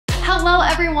Hello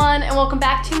everyone and welcome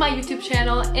back to my YouTube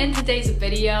channel. In today's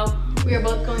video, we are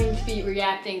both going to be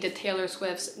reacting to Taylor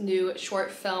Swift's new short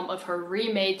film of her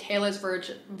remade Taylor's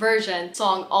version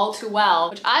song All Too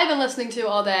Well, which I've been listening to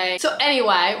all day. So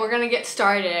anyway, we're gonna get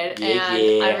started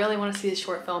and I really want to see this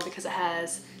short film because it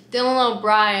has Dylan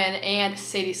O'Brien and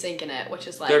Sadie Sink in it, which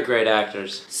is like... They're great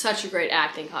actors. Such a great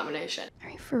acting combination. Are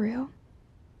you for real?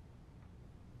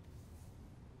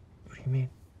 What do you mean?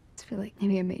 I feel like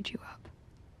maybe I made you up.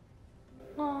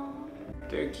 Aww.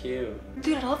 They're cute.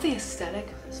 Dude, I love the aesthetic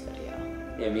of this video.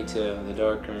 Yeah, me too. The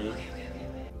dark green. Okay.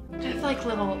 I have like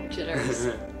little jitters.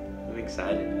 I'm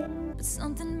excited.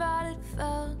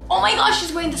 Oh my gosh,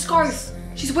 she's wearing the scarf.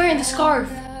 She's wearing the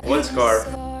scarf. What scarf?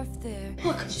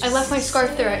 Look, I left my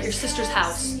scarf there at your sister's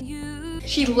house.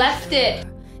 She left it.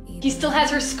 He still has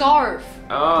her scarf.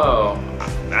 Oh,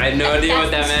 I had no idea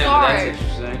what that meant, but that's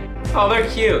interesting. Oh, they're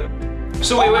cute.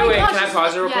 So wait, can I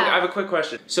pause it real quick? I have a quick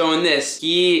question. So in this,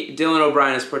 Dylan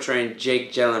O'Brien is portraying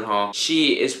Jake Gyllenhaal.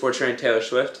 She is portraying Taylor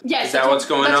Swift? Yes. Is that what's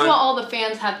going on? That's what all the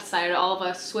fans have decided. All of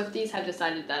us Swifties have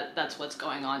decided that that's what's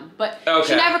going on. But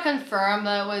she never confirmed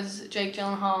that it was Jake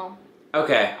Gyllenhaal.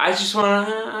 Okay, I just want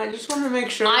to make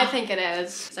sure. I think it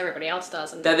is, because everybody else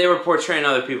doesn't. That they were portraying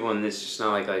other people in this, just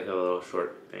not like a little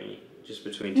short thingy, just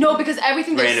between two. No, because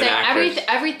everything they're saying, actors.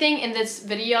 everything in this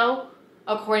video,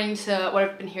 according to what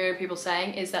I've been hearing people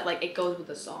saying, is that like it goes with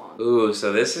the song. Ooh,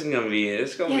 so this is gonna be good.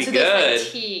 So there's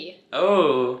like tea.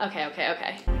 Oh. Okay.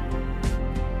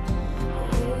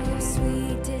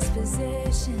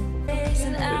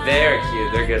 They're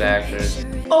cute. They're good actors.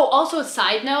 Oh, also a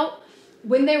side note.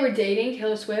 When they were dating,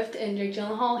 Taylor Swift and Jake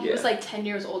Gyllenhaal, he was like 10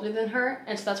 years older than her,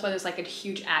 and so that's why there's like a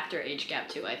huge actor age gap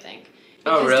too, I think.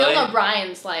 Because Dylan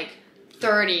O'Brien's like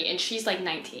 30 and she's like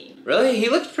 19. Really? He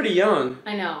looks pretty young.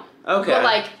 I know. Okay. But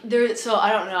like, so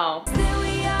I don't know.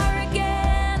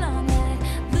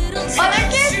 Oh, they're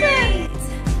kissing!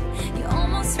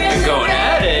 They're going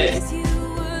at it.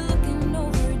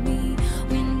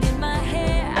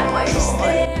 Oh my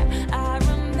god.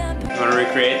 You want to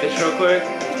recreate this real quick?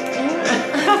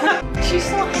 She's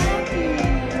so happy.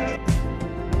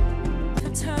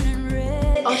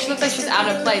 Oh, she looks like she's out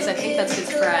of place. I think that's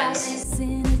his friends.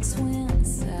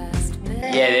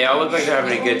 Yeah, they all look like they're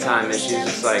having a good time, and she's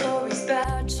just like...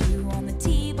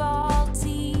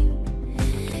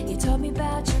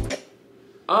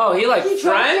 Oh, he like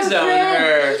friend-zoned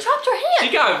her. He dropped her hand. She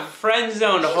got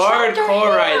friend-zoned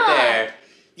hardcore right there.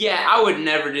 Yeah, I would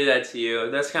never do that to you.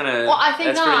 That's kind of... Well, I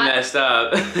think that's pretty messed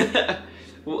up.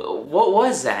 What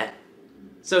was that?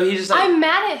 So he just like... I'm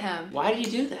mad at him. Why did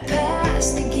he do that?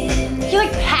 He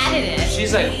like patted it.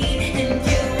 She's like...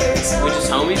 We just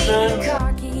homies then?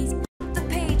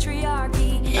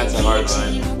 That's a hard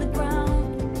one.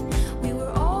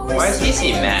 Why does he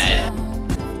seem mad?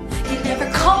 He never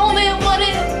called it what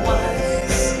it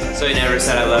was. So he never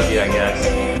said I love you, I guess.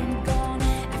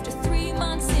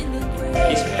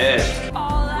 He's pissed.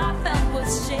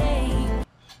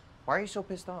 Why are you so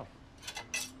pissed off?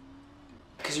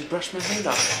 Because you brushed my hand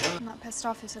off. I'm not pissed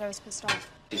off. You said I was pissed off.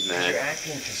 He's mad. You're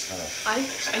acting pissed off. Are you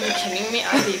kidding me?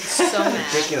 I'd be so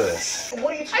mad. Ridiculous.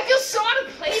 What are you I feel so out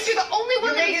of place. You're the only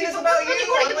one that makes this about you.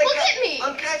 Look at me.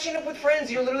 I'm catching up with friends.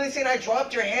 You're literally saying I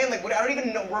dropped your hand. Like, what? I don't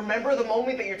even remember the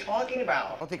moment that you're talking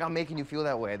about. I don't think I'm making you feel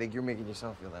that way. I think you're making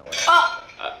yourself feel that way.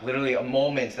 Literally a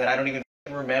moment that I don't even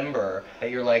remember that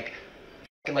you're like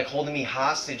holding me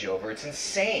hostage over. It's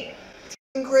insane.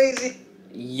 It's crazy.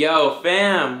 Yo,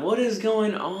 fam, what is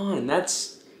going on?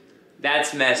 That's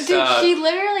messed up. Dude, she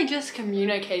literally just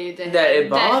communicated to him that it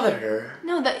bothered her.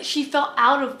 No, that she felt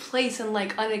out of place and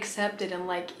like unaccepted and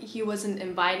like he wasn't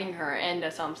inviting her into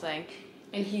something.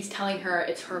 And he's telling her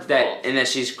it's her fault. And that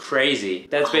she's crazy.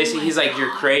 That's basically, he's like,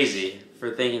 you're crazy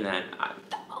for thinking that.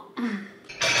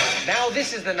 Now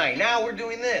this is the night. Now we're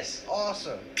doing this.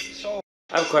 Awesome. So.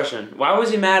 I have a question. Why was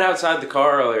he mad outside the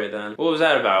car earlier then? What was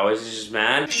that about? Was he just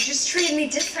mad? You just treated me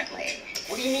differently.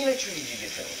 What do you mean I treated you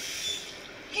differently?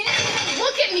 You didn't even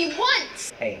look at me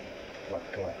once. Hey,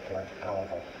 come on. I don't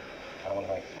want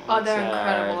to fight. Oh, they're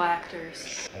incredible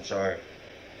actors. I'm sorry.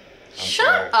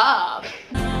 Shut up.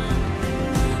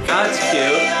 That's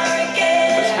cute.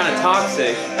 It's kind of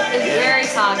toxic. It's very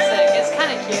toxic. It's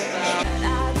kind of cute though.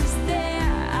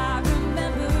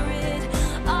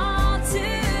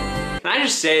 Can I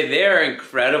just say, they're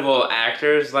incredible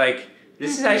actors. Like,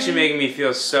 this is actually making me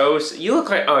feel so... You look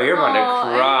like... Oh, you're about to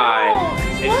cry.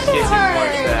 It just gets even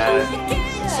more sad.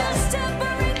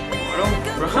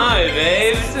 Don't cry,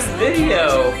 babe. It's a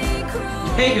video.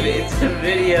 Babe, it's a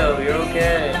video. You're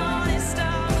okay.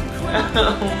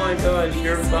 Oh my gosh,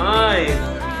 you're fine.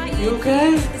 You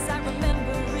okay?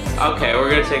 Okay, we're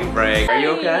gonna take a break. Are you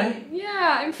okay?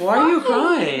 Yeah, I'm fine. Why are you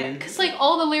crying? Because like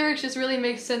all the lyrics just really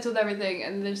make sense with everything,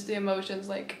 and just the emotions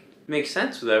like Makes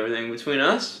sense with everything between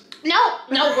us. No,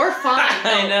 we're fine.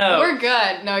 I know. We're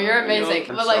good. No, you're amazing.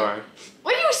 I'm but like, sorry.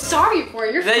 what are you sorry for?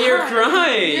 You're That fine. you're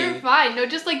crying. You're fine. No,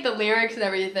 just like the lyrics and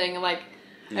everything. And like,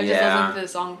 I've just listened to the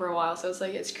song for a while, so it's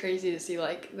like it's crazy to see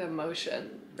like the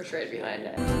emotion portrayed behind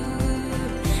it.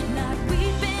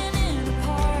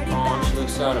 Oh, she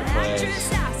looks out of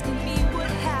place.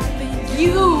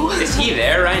 You. Is he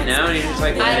there right now and he's just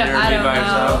like letting her be by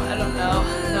himself? I don't know.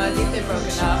 No, I think they've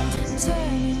broken up.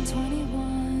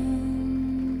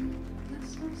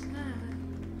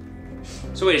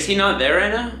 So wait, is he not there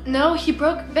right now? No, he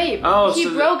broke, babe. Oh, he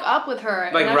so broke up with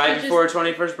her. Like and right before her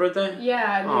 21st birthday?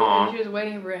 Yeah, Aww. and she was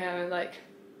waiting for him, and like,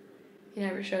 he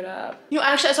never showed up. You know,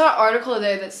 actually, I saw an article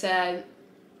today that said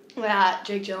that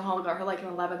Jake Gyllenhaal got her like an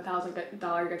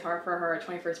 $11,000 guitar for her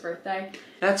 21st birthday.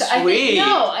 That's so sweet.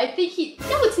 I think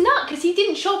no, it's not, because he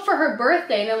didn't show up for her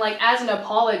birthday, and then like as an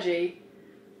apology.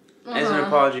 As an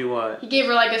apology, what? He gave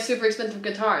her like a super expensive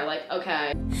guitar. Like,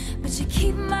 okay. But you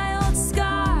keep my old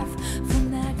scarf from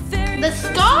that very The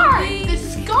scarf! The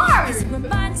scarf!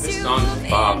 This song's a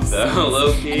bop though.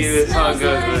 Low key, this song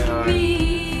goes really hard.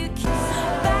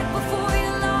 Back before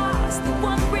you lost the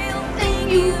one real thing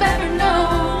You've ever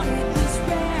known. It was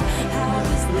rare. I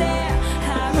was there.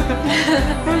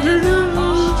 I remember.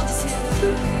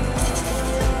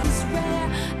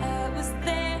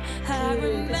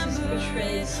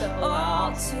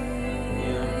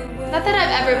 Not that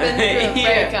I've ever been through a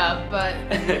breakup, but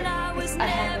I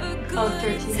haven't. Oh,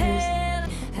 13 years.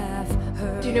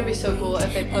 Do you know it'd be so cool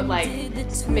if they put like,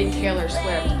 made Taylor Swift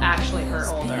actually her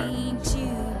older?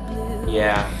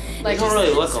 Yeah. Like, they don't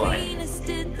really look alike.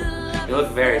 They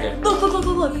look very different.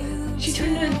 Look. She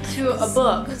turned it into a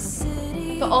book.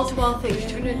 The All Too Well thing, she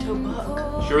turned it into a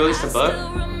book. She released a book?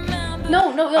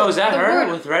 No. Oh, is that the her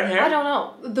word. with red hair? I don't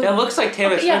know. That looks like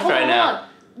Taylor Swift right now.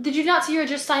 Did you not see her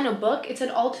just sign a book? It said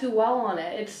All Too Well on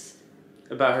it. It's...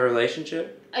 About her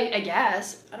relationship? I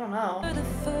guess. I don't know.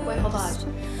 Wait, hold on.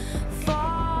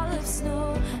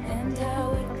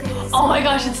 Oh my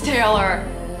gosh, it's Taylor.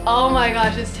 Oh my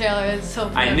gosh, it's Taylor. It's so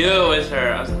pretty. I knew it was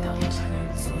her. I was like, that looks like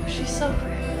her. She's so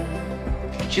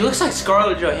pretty. She looks like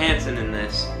Scarlett Johansson in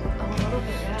this. Oh, a little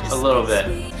bit, yeah. A little bit.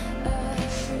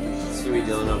 Sweet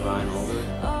Dylan O'Brien older.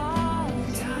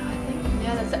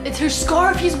 Yeah, that's it. It's her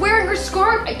scarf. He's wearing her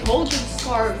scarf. I told you the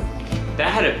scarf.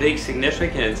 That had a big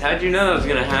significance. How'd you know that was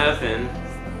gonna happen?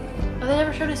 Oh, they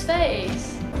never showed his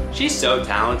face. She's so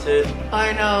talented.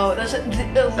 I know. That's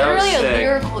literally a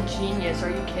lyrical genius. Are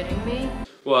you kidding me?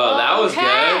 Well, that was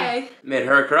Okay. good. Made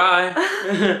her cry.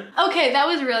 Okay, that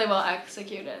was really well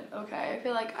executed. Okay, I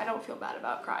feel like I don't feel bad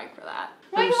about crying for that.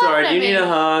 Why are I'm you sorry. laughing Do at you need me? a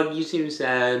hug? You seem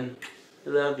sad. I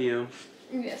love you.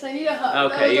 Yes, I need a hug. That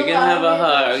Okay, was you a can lot have of a me,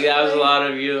 hug. actually. That was a lot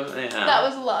of you. Yeah. That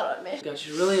was a lot on me. God,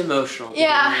 she's really emotional.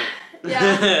 Yeah.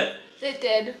 Yeah. It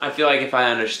did. I feel like if I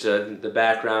understood the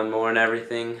background more and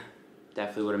everything,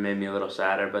 definitely would have made me a little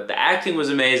sadder. But the acting was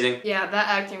amazing. Yeah, that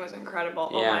acting was incredible.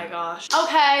 Oh Yeah. my gosh.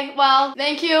 Okay, well,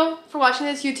 thank you for watching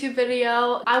this YouTube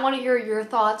video. I want to hear your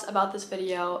thoughts about this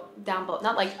video down below.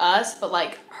 Not like us, but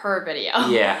like her video.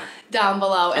 Yeah. Down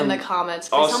below in the comments.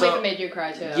 Please tell me if also- it made you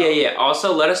cry too. Yeah.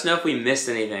 Also, let us know if we missed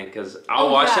anything, because I'll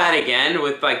watch that again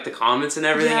with like the comments and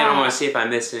everything, and I want to see if I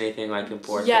missed anything like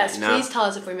important. Yes, you know? please tell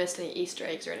us if we missed any Easter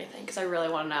eggs or anything, because I really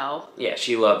want to know. Yeah,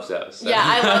 she loves those. So. Yeah,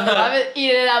 I love them. I've been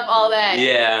eating it up all day.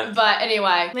 Yeah. But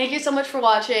anyway, thank you so much for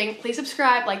watching. Please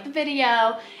subscribe, like the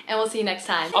video, and we'll see you next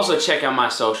time. Also, check out my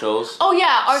socials. Oh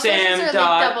yeah, our socials are linked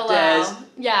down below. Sam.Des.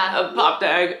 Yeah. A pop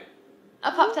tag.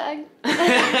 A pop tag.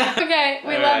 Okay,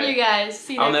 we love you guys.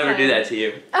 See you next time. I'll never do that to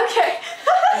you. Okay.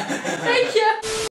 Thank you.